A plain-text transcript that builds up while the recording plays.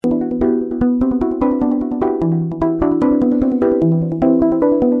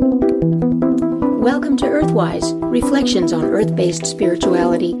to Earthwise, Reflections on Earth-Based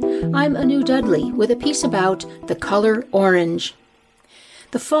Spirituality. I'm Anu Dudley with a piece about the color orange.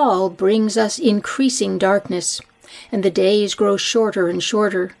 The fall brings us increasing darkness, and the days grow shorter and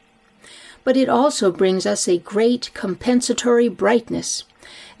shorter. But it also brings us a great compensatory brightness,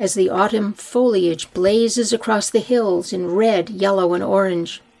 as the autumn foliage blazes across the hills in red, yellow, and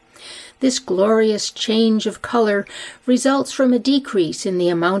orange. This glorious change of color results from a decrease in the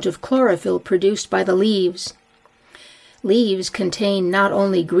amount of chlorophyll produced by the leaves. Leaves contain not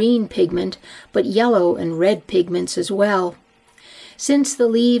only green pigment, but yellow and red pigments as well. Since the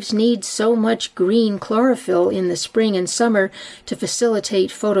leaves need so much green chlorophyll in the spring and summer to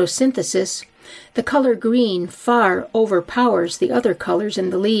facilitate photosynthesis, the color green far overpowers the other colors in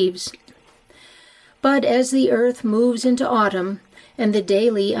the leaves. But as the earth moves into autumn, and the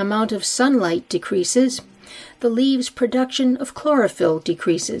daily amount of sunlight decreases, the leaves' production of chlorophyll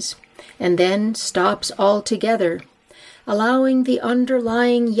decreases, and then stops altogether, allowing the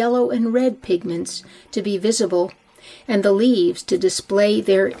underlying yellow and red pigments to be visible, and the leaves to display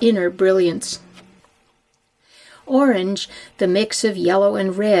their inner brilliance. Orange, the mix of yellow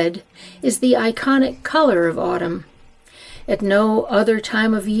and red, is the iconic color of autumn. At no other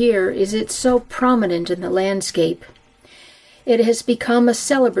time of year is it so prominent in the landscape. It has become a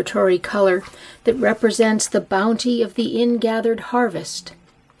celebratory color that represents the bounty of the ingathered harvest.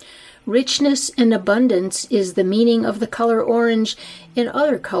 Richness and abundance is the meaning of the color orange in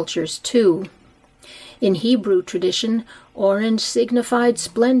other cultures too. In Hebrew tradition, orange signified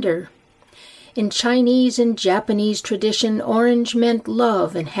splendor. In Chinese and Japanese tradition, orange meant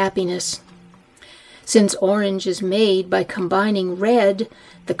love and happiness. Since orange is made by combining red,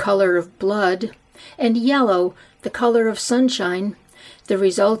 the color of blood, and yellow, the color of sunshine, the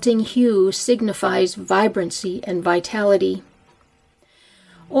resulting hue signifies vibrancy and vitality.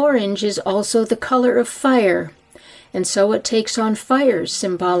 Orange is also the color of fire, and so it takes on fire's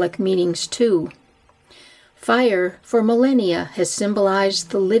symbolic meanings too. Fire, for millennia, has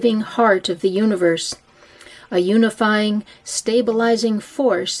symbolized the living heart of the universe, a unifying, stabilizing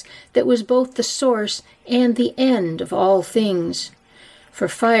force that was both the source and the end of all things. For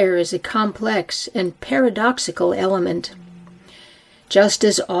fire is a complex and paradoxical element. Just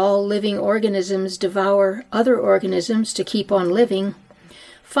as all living organisms devour other organisms to keep on living,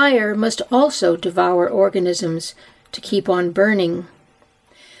 fire must also devour organisms to keep on burning.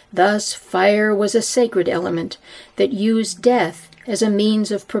 Thus, fire was a sacred element that used death as a means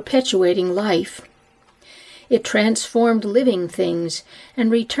of perpetuating life. It transformed living things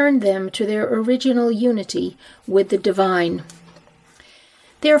and returned them to their original unity with the divine.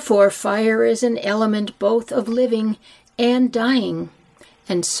 Therefore, fire is an element both of living and dying,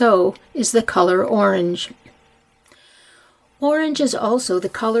 and so is the color orange. Orange is also the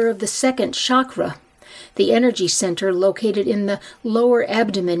color of the second chakra, the energy center located in the lower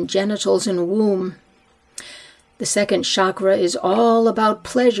abdomen, genitals, and womb. The second chakra is all about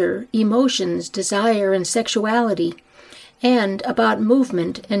pleasure, emotions, desire, and sexuality, and about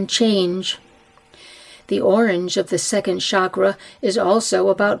movement and change. The orange of the second chakra is also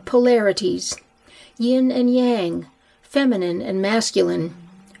about polarities, yin and yang, feminine and masculine,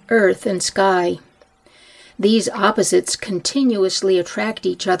 earth and sky. These opposites continuously attract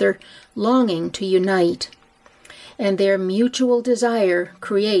each other, longing to unite, and their mutual desire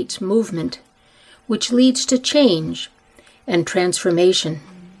creates movement, which leads to change and transformation.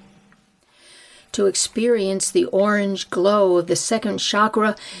 To experience the orange glow of the second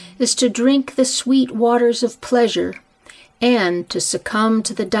chakra is to drink the sweet waters of pleasure and to succumb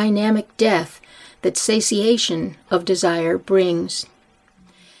to the dynamic death that satiation of desire brings.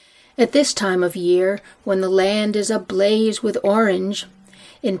 At this time of year, when the land is ablaze with orange,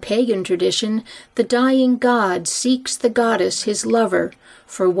 in pagan tradition, the dying god seeks the goddess, his lover,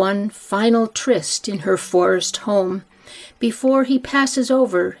 for one final tryst in her forest home, before he passes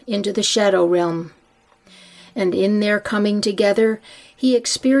over into the shadow realm. And in their coming together, he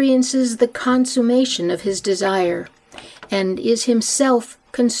experiences the consummation of his desire, and is himself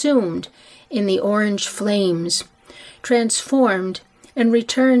consumed in the orange flames, transformed and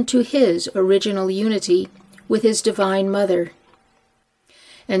returned to his original unity with his divine mother.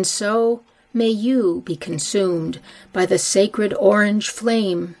 And so may you be consumed by the sacred orange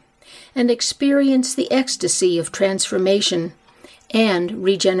flame, and experience the ecstasy of transformation and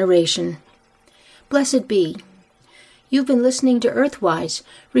regeneration. Blessed be. You've been listening to Earthwise,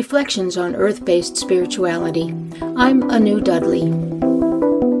 Reflections on Earth-Based Spirituality. I'm Anu Dudley.